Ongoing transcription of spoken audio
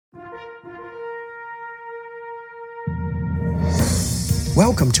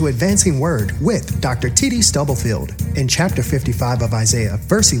Welcome to Advancing Word with Dr. T.D. Stubblefield. In chapter 55 of Isaiah,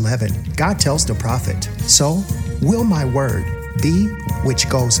 verse 11, God tells the prophet, "So will my word be which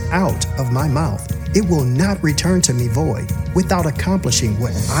goes out of my mouth. It will not return to me void, without accomplishing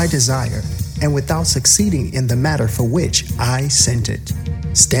what I desire, and without succeeding in the matter for which I sent it."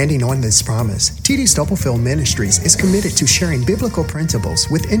 Standing on this promise, T.D. Stubblefield Ministries is committed to sharing biblical principles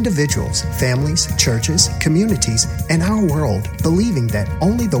with individuals, families, churches, communities, and our world, believing that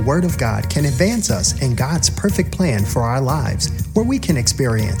only the Word of God can advance us in God's perfect plan for our lives, where we can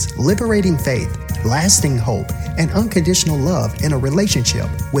experience liberating faith, lasting hope, and unconditional love in a relationship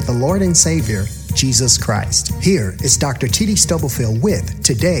with the Lord and Savior, Jesus Christ. Here is Dr. T.D. Stubblefield with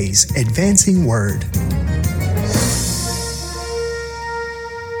today's Advancing Word.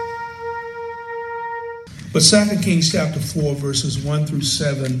 But 2 Kings chapter 4, verses 1 through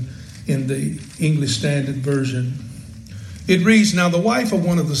 7 in the English Standard Version, it reads, "Now the wife of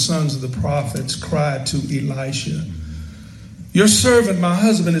one of the sons of the prophets cried to Elisha, 'Your servant, my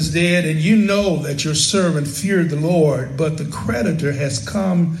husband, is dead, and you know that your servant feared the Lord, but the creditor has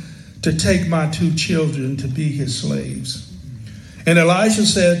come to take my 2 children to be his slaves.' And Elisha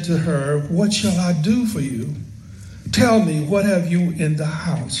said to her, 'What shall I do for you? Tell me, what have you in the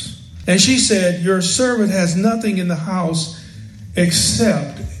house?' And she said, 'Your servant has nothing in the house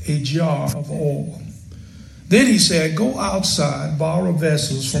except a jar of oil.' Then he said, 'Go outside, borrow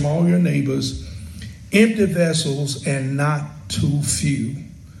vessels from all your neighbors, empty vessels and not too few.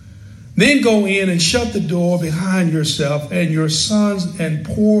 Then go in and shut the door behind yourself and your sons and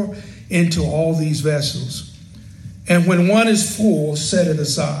pour into all these vessels. And when one is full, set it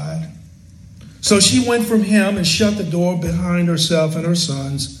aside.' So she went from him and shut the door behind herself and her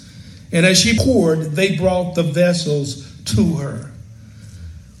sons. And as she poured, they brought the vessels to her.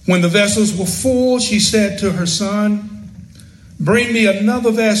 When the vessels were full, she said to her son, 'Bring me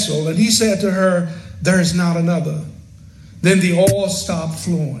another vessel.' And he said to her, 'There is not another.' Then the oil stopped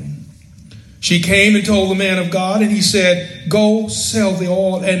flowing. She came and told the man of God, and he said, 'Go sell the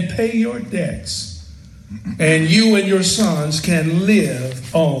oil and pay your debts, and you and your sons can live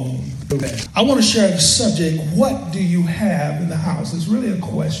on the rest.'" I want to share the subject, what do you have in the house? It's really a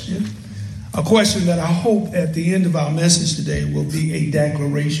question that I hope at the end of our message today will be a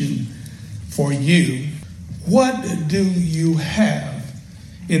declaration for you. What do you have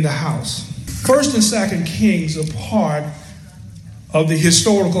in the house? 1st and 2nd Kings are part of the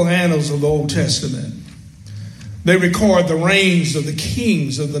historical annals of the Old Testament. They record the reigns of the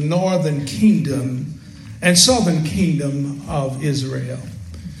kings of the northern kingdom and southern kingdom of Israel.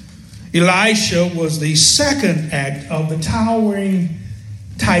 Elisha was the second act of the towering,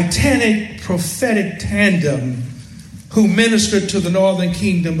 titanic prophetic tandem who ministered to the northern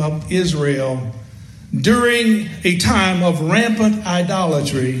kingdom of Israel during a time of rampant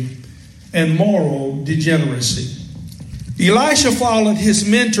idolatry and moral degeneracy. Elisha followed his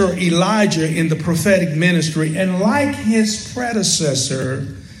mentor Elijah in the prophetic ministry, and like his predecessor,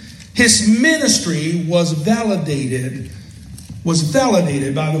 his ministry was validated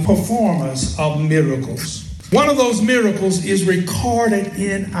by the performance of miracles. One of those miracles is recorded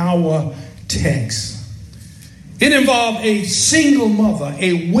in our text. It involved a single mother,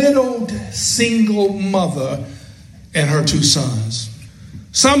 a widowed single mother, and her 2 sons.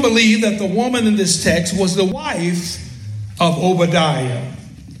 Some believe that the woman in this text was the wife of Obadiah,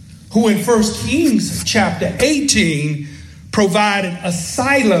 who in 1 Kings chapter 18 provided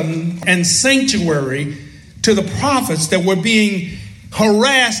asylum and sanctuary to the prophets that were being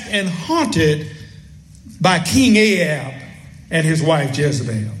harassed and haunted by King Ahab and his wife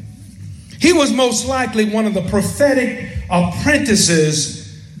Jezebel. He was most likely one of the prophetic apprentices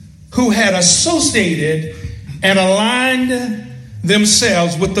who had associated and aligned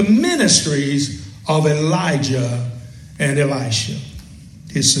themselves with the ministries of Elijah and Elisha,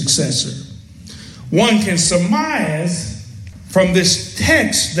 his successor. One can surmise from this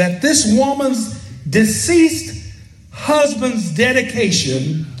text that this woman's deceased husband's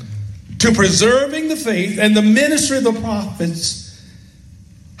dedication to preserving the faith and the ministry of the prophets,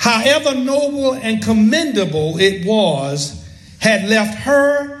 however noble and commendable it was, had left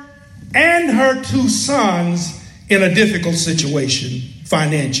her and her 2 sons in a difficult situation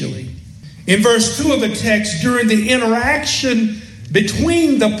financially. In verse 2 of the text, during the interaction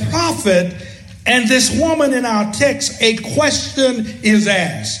between the prophet and this woman in our text, a question is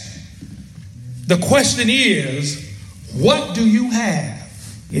asked. The question is, what do you have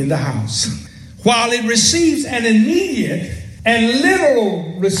in the house? While it receives an immediate and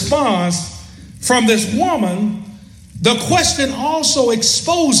literal response from this woman, the question also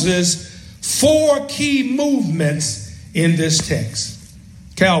exposes 4 key movements in this text.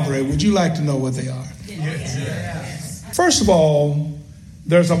 Calvary, would you like to know what they are? Yes. First of all,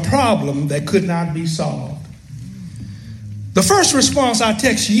 there's a problem that could not be solved. The first response our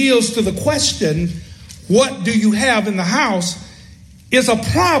text yields to the question, what do you have in the house, is a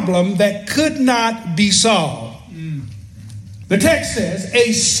problem that could not be solved. The text says,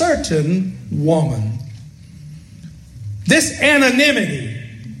 a certain woman. This anonymity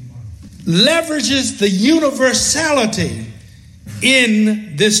leverages the universality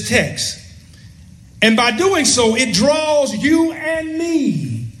in this text. And by doing so, it draws you and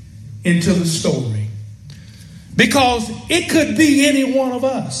me into the story. Because it could be any one of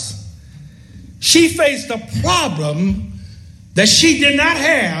us. She faced a problem that she did not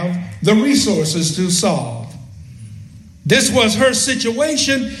have the resources to solve. This was her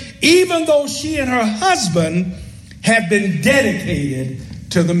situation, even though she and her husband had been dedicated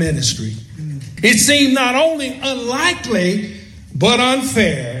to the ministry. It seemed not only unlikely, but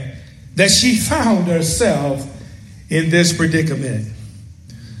unfair that she found herself in this predicament.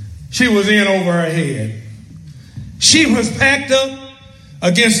 She was in over her head. She was packed up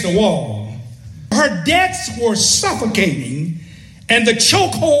against the wall. Her debts were suffocating, and the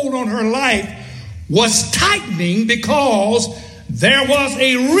chokehold on her life was tightening because there was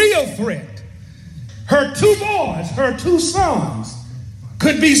a real threat. Her two boys, her two sons,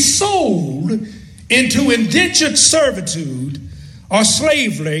 could be sold into indentured servitude or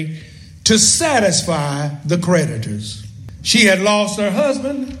slavery to satisfy the creditors. She had lost her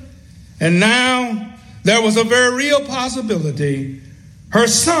husband, and now there was a very real possibility her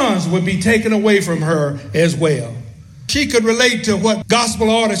sons would be taken away from her as well. She could relate to what gospel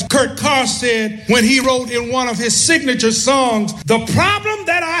artist Kurt Carr said when he wrote in one of his signature songs, the problem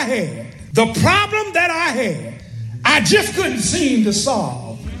that I had, I just couldn't seem to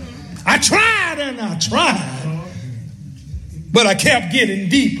solve. I tried and I tried, but I kept getting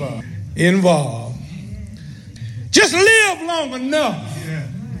deeper involved. Just live long enough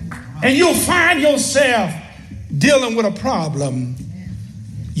and you'll find yourself dealing with a problem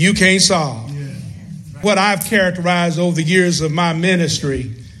you can't solve. What I've characterized over the years of my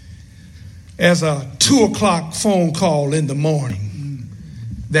ministry as a 2:00 phone call in the morning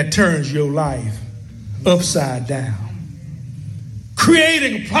that turns your life upside down.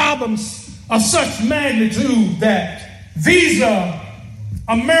 Creating problems of such magnitude that Visa,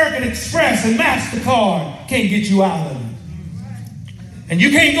 American Express, and MasterCard can't get you out of it. And you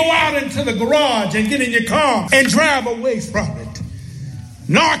can't go out into the garage and get in your car and drive away from it.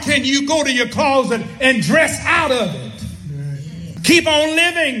 Nor can you go to your closet and dress out of it. Keep on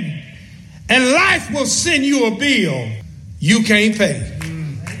living, and life will send you a bill you can't pay.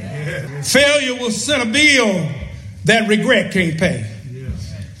 Failure will send a bill that regret can't pay.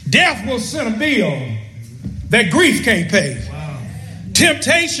 Death will send a bill that grief can't pay.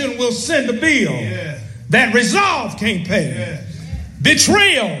 Temptation will send a bill that resolve can't pay.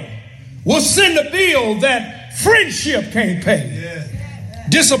 Betrayal will send a bill that friendship can't pay.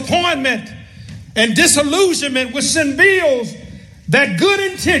 Disappointment and disillusionment will send bills that good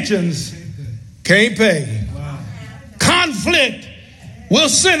intentions can't pay. Conflict will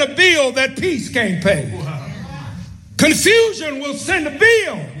send a bill that peace can't pay. Confusion will send a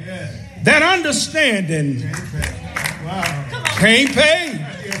bill that understanding can't pay.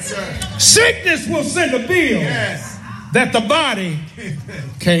 Sickness will send a bill that the body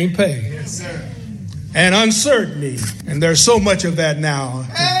can't pay. And uncertainty, and there's so much of that now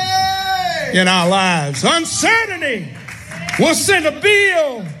in our lives. Uncertainty will send a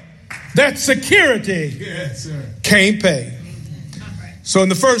bill that security can't pay. So in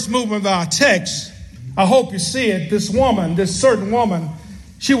the first movement of our text, I hope you see it, this woman, this certain woman,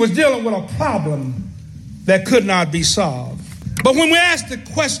 she was dealing with a problem that could not be solved. But when we ask the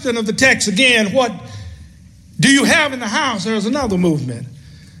question of the text again, what do you have in the house? There's another movement.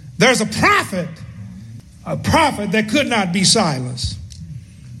 There's a prophet that could not be silenced.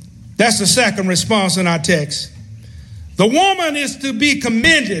 That's the second response in our text. The woman is to be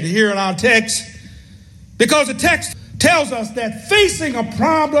commended here in our text because the text tells us that facing a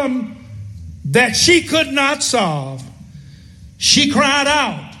problem that she could not solve, she cried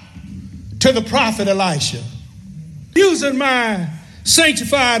out to the prophet Elisha. Using my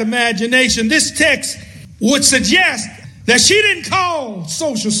sanctified imagination, this text would suggest that she didn't call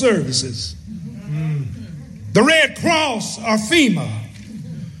social services, the Red Cross or FEMA.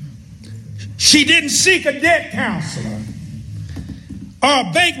 She didn't seek a debt counselor or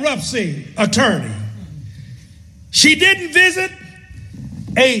a bankruptcy attorney. She didn't visit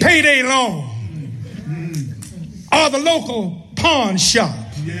a payday loan or the local pawn shop.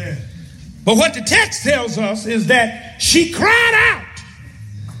 But what the text tells us is that she cried out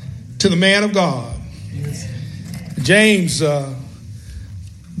to the man of God. James, the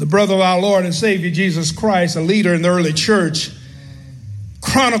brother of our Lord and Savior Jesus Christ, a leader in the early church,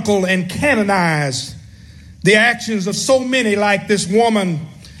 chronicled and canonized the actions of so many like this woman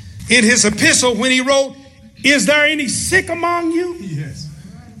in his epistle when he wrote, "Is there any sick among you? Yes.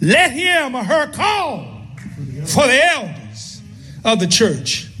 Let him or her call for the elders of the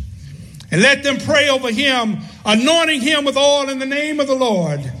church, and let them pray over him, anointing him with oil in the name of the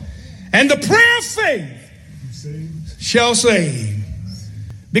Lord. And the prayer of faith shall save.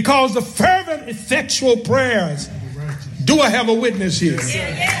 Because the fervent, effectual prayers," do I have a witness here?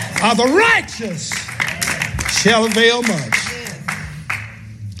 "Of the righteous shall avail much."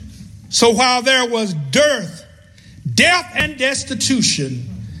 So while there was dearth, death, and destitution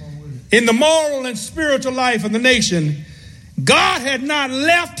in the moral and spiritual life of the nation, God had not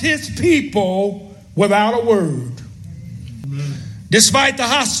left his people without a word. Despite the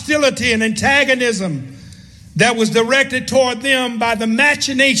hostility and antagonism that was directed toward them by the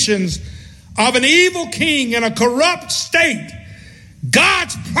machinations of an evil king in a corrupt state,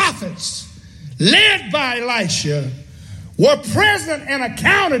 God's prophets, led by Elisha, were present and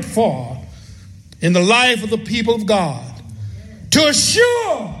accounted for in the life of the people of God to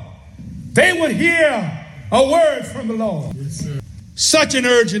assure they would hear a word from the Lord. Yes, such an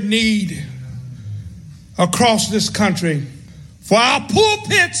urgent need across this country for our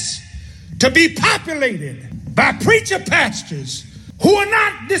pulpits to be populated by preacher pastors who are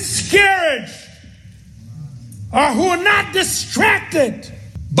not discouraged or who are not distracted,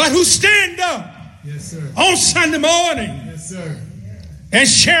 but who stand up on Sunday morning and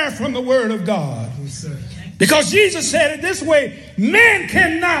share from the Word of God. Yes, because Jesus said it this way: man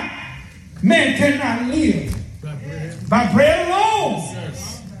cannot live by bread alone,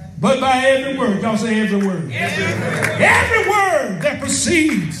 but by every word. Y'all say every word. Every word that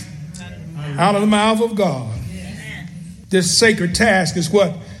proceeds out of the mouth of God. This sacred task is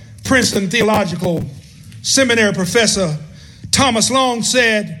what Princeton Theological Seminary professor Thomas Long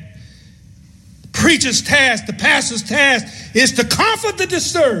said: preacher's task, the pastor's task, is to comfort the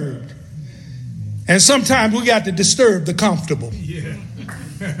disturbed. And sometimes we got to disturb the comfortable. Yeah.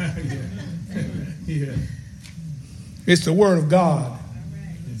 It's the Word of God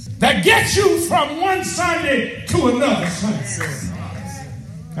that gets you from one Sunday to another Sunday.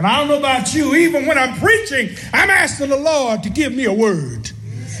 And I don't know about you, even when I'm preaching, I'm asking the Lord to give me a word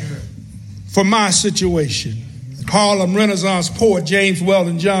for my situation. Harlem Renaissance poet James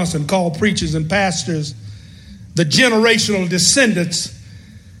Weldon Johnson called preachers and pastors the generational descendants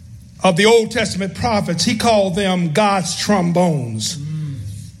of the Old Testament prophets. He called them God's trombones.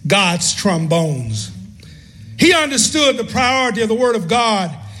 God's trombones. He understood the priority of the Word of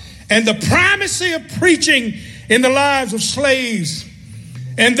God and the primacy of preaching in the lives of slaves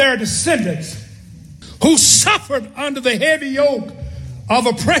and their descendants who suffered under the heavy yoke of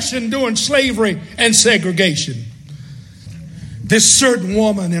oppression during slavery and segregation. This certain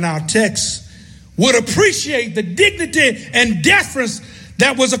woman in our text would appreciate the dignity and deference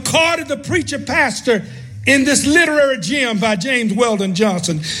that was accorded the preacher pastor in this literary gem by James Weldon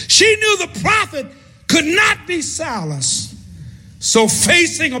Johnson. She knew the prophet could not be silenced. So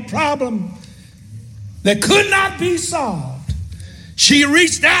facing a problem that could not be solved, she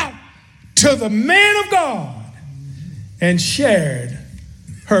reached out to the man of God and shared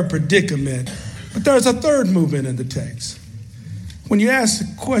her predicament. But there's a third movement in the text. When you ask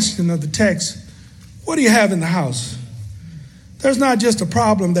the question of the text, what do you have in the house? There's not just a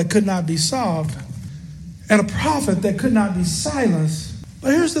problem that could not be solved and a prophet that could not be silenced.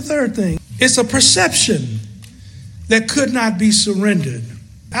 But here's the third thing. It's a perception that could not be surrendered.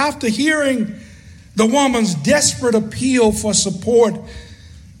 After hearing the woman's desperate appeal for support,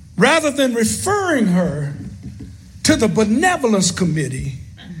 rather than referring her to the benevolence committee,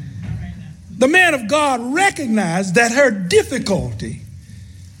 the man of God recognized that her difficulty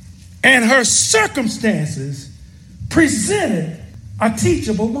and her circumstances presented a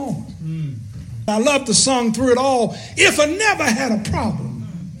teachable moment. I love the song through it all. If I never had a problem,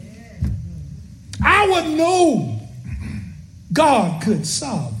 I would know God could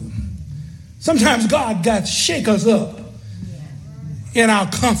solve them. Sometimes God got to shake us up in our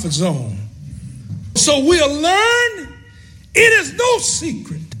comfort zone. So we'll learn it is no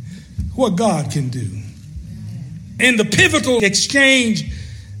secret what God can do. In the pivotal exchange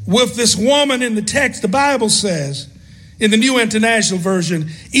with this woman in the text, the Bible says, in the New International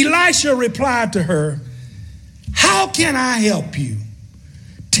Version, Elisha replied to her, "How can I help you?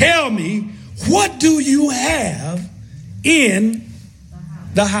 Tell me, what do you have in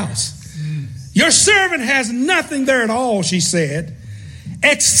the house?" "Your servant has nothing there at all," she said,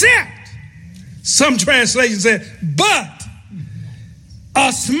 except, some translations said, but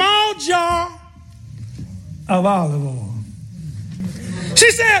a small jar of olive oil.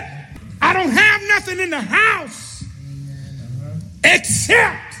 She said, I don't have nothing in the house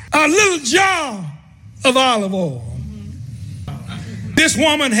except a little jar of olive oil. This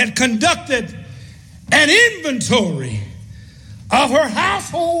woman had conducted an inventory of her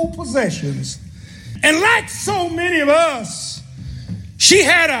household possessions. And like so many of us, she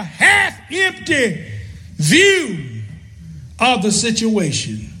had a half-empty view of the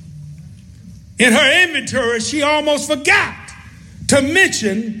situation. In her inventory, she almost forgot to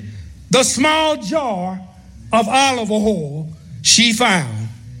mention the small jar of olive oil she found.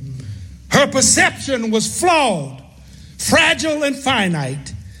 Her perception was flawed, fragile, and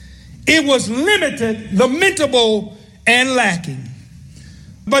finite. It was limited, lamentable, and lacking.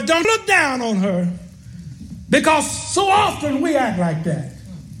 But don't look down on her, because so often we act like that.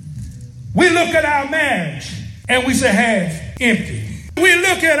 We look at our marriage and we say half empty. We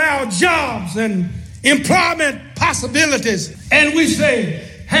look at our jobs and employment possibilities and we say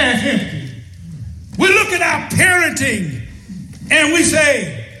half empty. We look at our parenting and we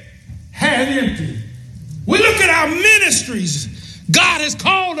say half empty. We look at our ministries God has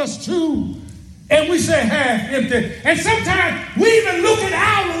called us to and we say half empty. And sometimes we even look at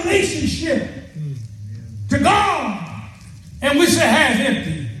our relationship to God and we say half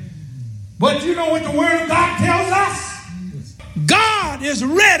empty. But you know what the Word of God tells us? God is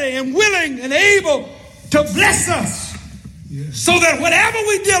ready and willing and able to bless us so that whatever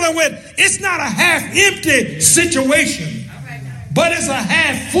we're dealing with, it's not a half-empty situation, but it's a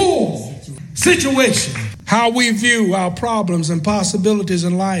half-full situation. How we view our problems and possibilities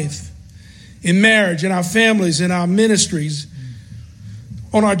in life, in marriage, in our families, in our ministries,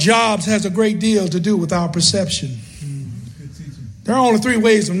 on our jobs has a great deal to do with our perception. There are only three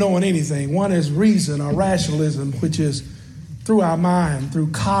ways of knowing anything. One is reason or rationalism, which is through our mind,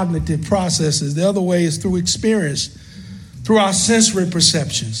 through cognitive processes. The other way is through experience, through our sensory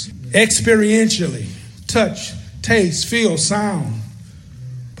perceptions, experientially, touch, taste, feel, sound.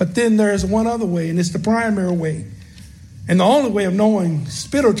 But then there's one other way, and it's the primary way. And the only way of knowing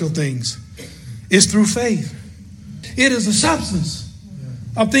spiritual things is through faith. It is the substance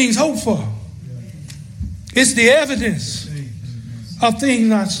of things hoped for. It's the evidence of things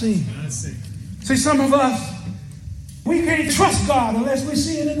not seen. See, some of us, we can't trust God unless we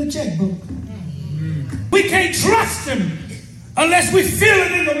see it in the checkbook. We can't trust Him unless we feel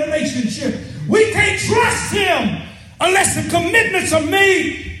it in the relationship. We can't trust Him unless the commitments are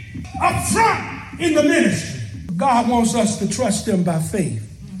made up front in the ministry. God wants us to trust Him by faith.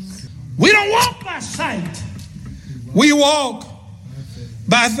 We don't walk by sight. We walk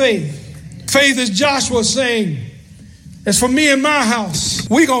by faith. Faith is Joshua saying, as for me and my house,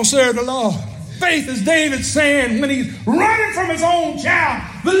 we're going to serve the Lord. Faith is David saying when he's running from his own child,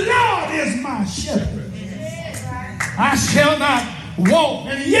 the Lord is my shepherd. I shall not walk,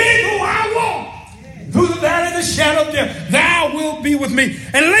 and yea, though I walk through the valley of the shadow of death, thou wilt be with me.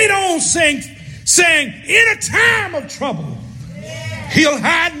 And later on saying, in a time of trouble, He'll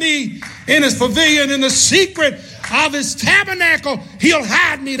hide me in His pavilion, in the secret of His tabernacle. He'll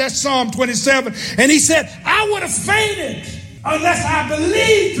hide me. That's Psalm 27. And he said, I would have fainted unless I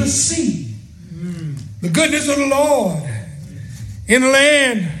believed to see the goodness of the Lord in the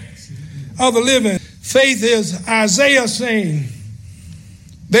land of the living. Faith is Isaiah saying,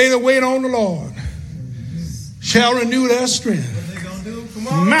 they that wait on the Lord shall renew their strength.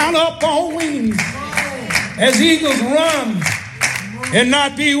 Mount up on wings as eagles, run and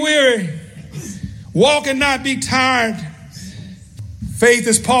not be weary, walk and not be tired. Faith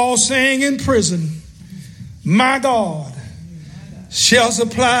is Paul saying in prison, my God shall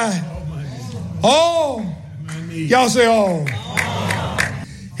supply all. Y'all say all.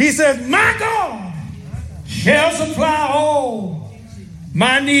 He said, my God shall supply all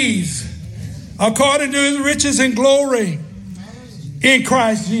my needs according to His riches and glory in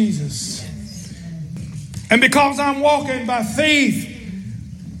Christ Jesus. And because I'm walking by faith,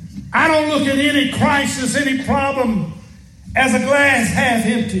 I don't look at any crisis, any problem as a glass half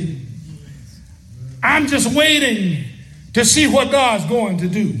empty. I'm just waiting to see what God's going to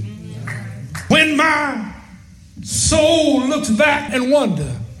do. When my soul looks back and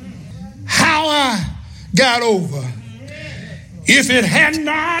wonder how I got over, if it had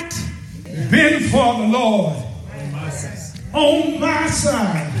not been for the Lord on my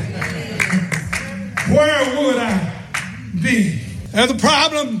side, where would I be? And the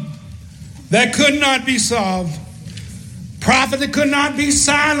problem that could not be solved, prophet that could not be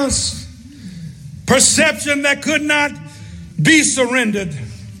silenced, perception that could not be surrendered.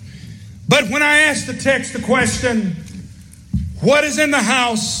 But when I asked the text the question, what is in the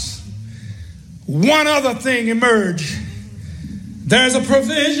house? One other thing emerged. There's a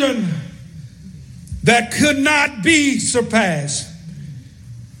provision that could not be surpassed.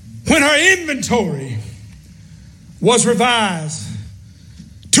 When her inventory was revised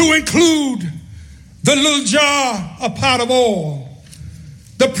to include the little jar, a pot of oil,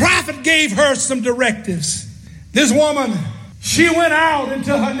 the prophet gave her some directives. This woman, she went out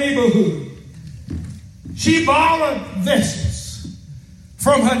into her neighborhood. She borrowed vessels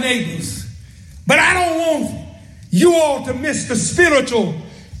from her neighbors. But I don't want you all to miss the spiritual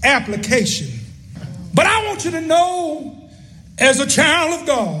application. But I want you to know, as a child of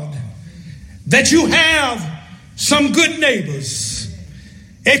God, that you have some good neighbors.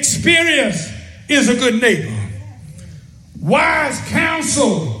 Experience is a good neighbor. Wise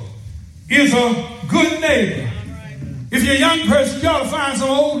counsel is a good neighbor. If you're a young person, you ought to find some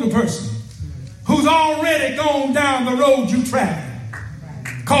older person who's already gone down the road you traveled.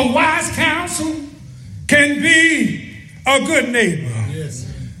 Because wise counsel can be a good neighbor.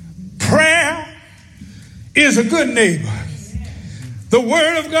 Yes. Prayer is a good neighbor. The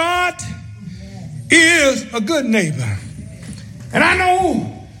Word of God is a good neighbor. And I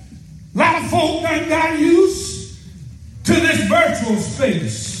know a lot of folk done got used to this virtual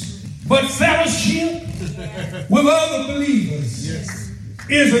space. But fellowship with other believers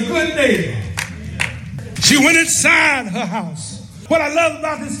is a good neighbor. She went inside her house. What I love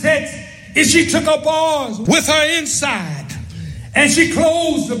about this text is she took her bars with her inside and she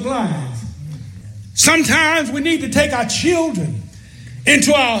closed the blinds. Sometimes we need to take our children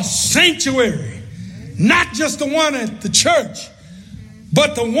into our sanctuary, not just the one at the church,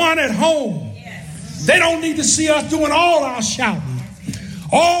 but the one at home. They don't need to see us doing all our shouting,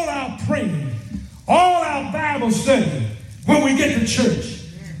 all our praying, all our Bible study when we get to church.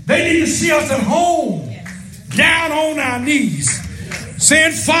 They need to see us at home, down on our knees,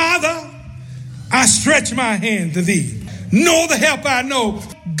 saying, Father, I stretch my hand to thee. Know the help I know.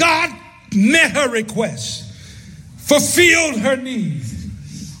 God met her request, fulfilled her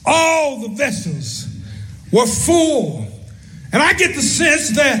needs. All the vessels were full. And I get the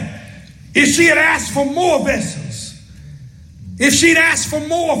sense that if she had asked for more vessels, if she'd asked for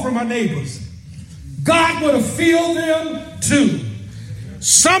more from her neighbors, God would have filled them too.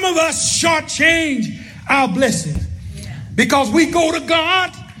 Some of us shortchange our blessings because we go to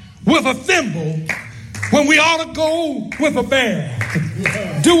God with a thimble when we ought to go with a bear.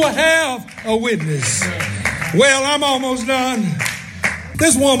 Do I have a witness? Well, I'm almost done.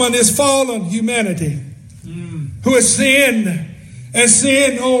 This woman is fallen humanity who has sinned and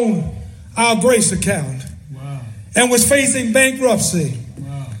sinned on our grace account and was facing bankruptcy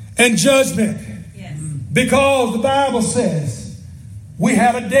and judgment because the Bible says we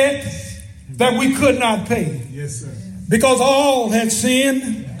had a debt that we could not pay. Yes, sir. Because all had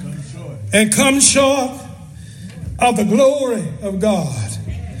sinned and come short of the glory of God.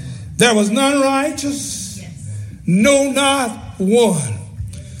 There was none righteous, no, not one.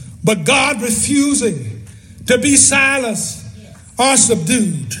 But God refusing to be silenced or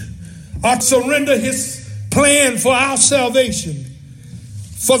subdued or surrender his plan for our salvation,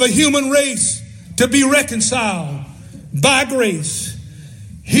 for the human race to be reconciled by grace.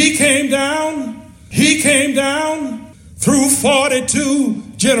 He came down through 42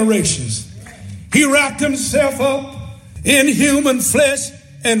 generations. He wrapped himself up in human flesh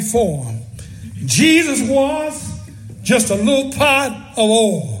and form. Jesus was just a little pot of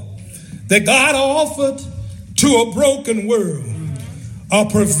oil that God offered to a broken world. A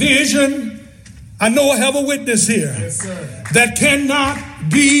provision, I know I have a witness here, that cannot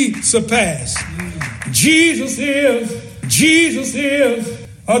be surpassed. Jesus is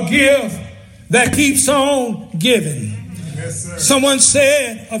a gift that keeps on giving. Someone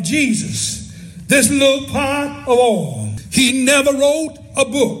said of Jesus, this little pot of oil, he never wrote a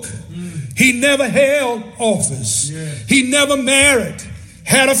book. He never held office. He never married,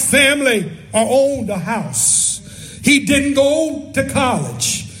 had a family, or owned a house. He didn't go to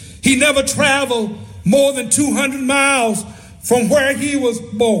college. He never traveled more than 200 miles from where he was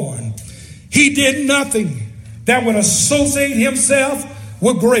born. He did nothing that would associate himself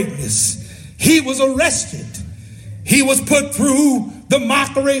with greatness. He was arrested. He was put through the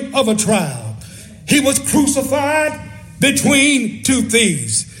mockery of a trial. He was crucified between two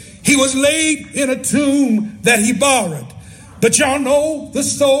thieves. He was laid in a tomb that he borrowed. But y'all know the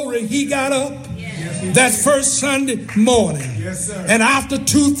story. He got up that first Sunday morning. And after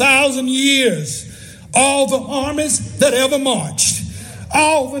 2,000 years, all the armies that ever marched,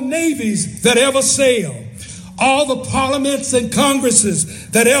 all the navies that ever sailed, all the parliaments and congresses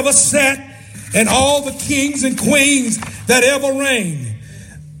that ever sat, and all the kings and queens that ever reigned.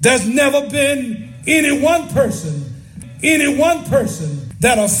 There's never been any one person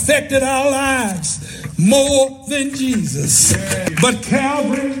that affected our lives more than Jesus. But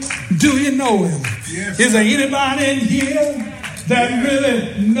Calvary, do you know him? Is there anybody in here that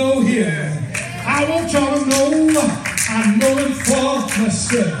really know him? I want y'all to know, I know him for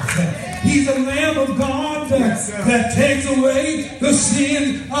myself. He's the Lamb of God that takes away the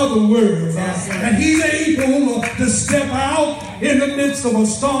sin of the world. And he's able to step out in the midst of a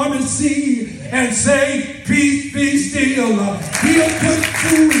stormy sea and say, peace, be still. He'll put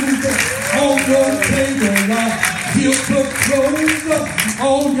food on your table. He'll put clothes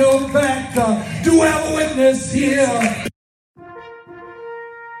on your back. Do I have a witness here?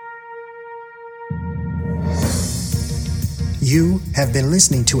 You have been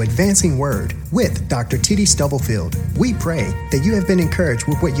listening to Advancing Word with Dr. T.D. Stubblefield. We pray that you have been encouraged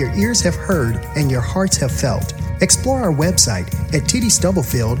with what your ears have heard and your hearts have felt. Explore our website at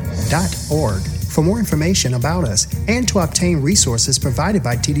tdstubblefield.org for more information about us and to obtain resources provided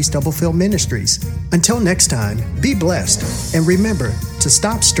by T.D. Stubblefield Ministries. Until next time, be blessed and remember to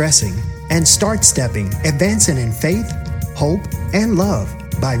stop stressing and start stepping, advancing in faith, hope, and love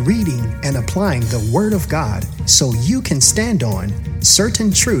by reading and applying the Word of God so you can stand on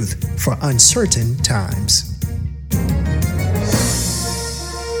certain truth for uncertain times.